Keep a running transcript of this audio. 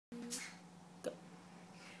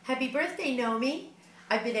Happy birthday, Nomi.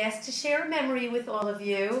 I've been asked to share a memory with all of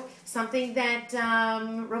you, something that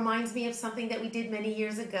reminds me of something that we did many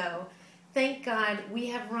years ago. Thank God we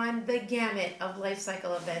have run the gamut of life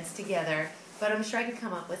cycle events together, but I'm sure I could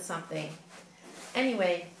come up with something.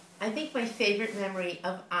 Anyway, I think my favorite memory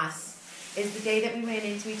of us is the day that we ran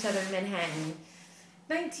into each other in Manhattan.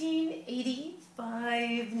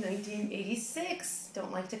 1985, 1986,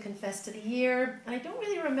 don't like to confess to the year. And I don't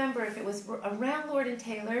really remember if it was around Lord &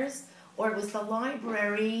 Taylor's or it was the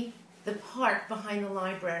library, the park behind the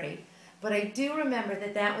library. But I do remember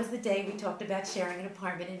that that was the day we talked about sharing an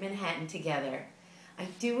apartment in Manhattan together. I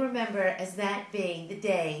do remember as that being the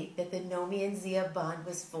day that the Nomi and Zia bond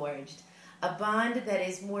was forged. A bond that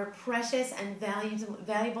is more precious and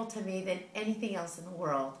valuable to me than anything else in the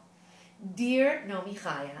world. Dear Nomi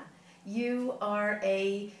Chaya, you are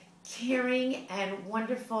a caring and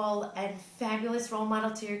wonderful and fabulous role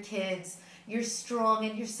model to your kids. You're strong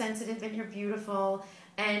and you're sensitive and you're beautiful.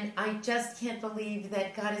 And I just can't believe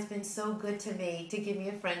that God has been so good to me to give me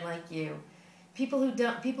a friend like you. People who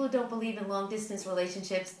don't believe in long distance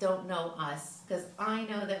relationships don't know us, because I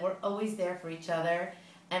know that we're always there for each other.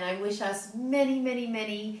 And I wish us many, many,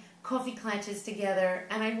 many coffee clanches together.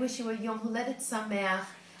 And I wish you a Yom Huledet Sameach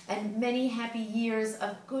and many happy years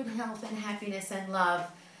of good health and happiness and love.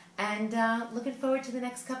 And looking forward to the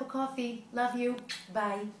next cup of coffee. Love you.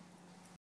 Bye.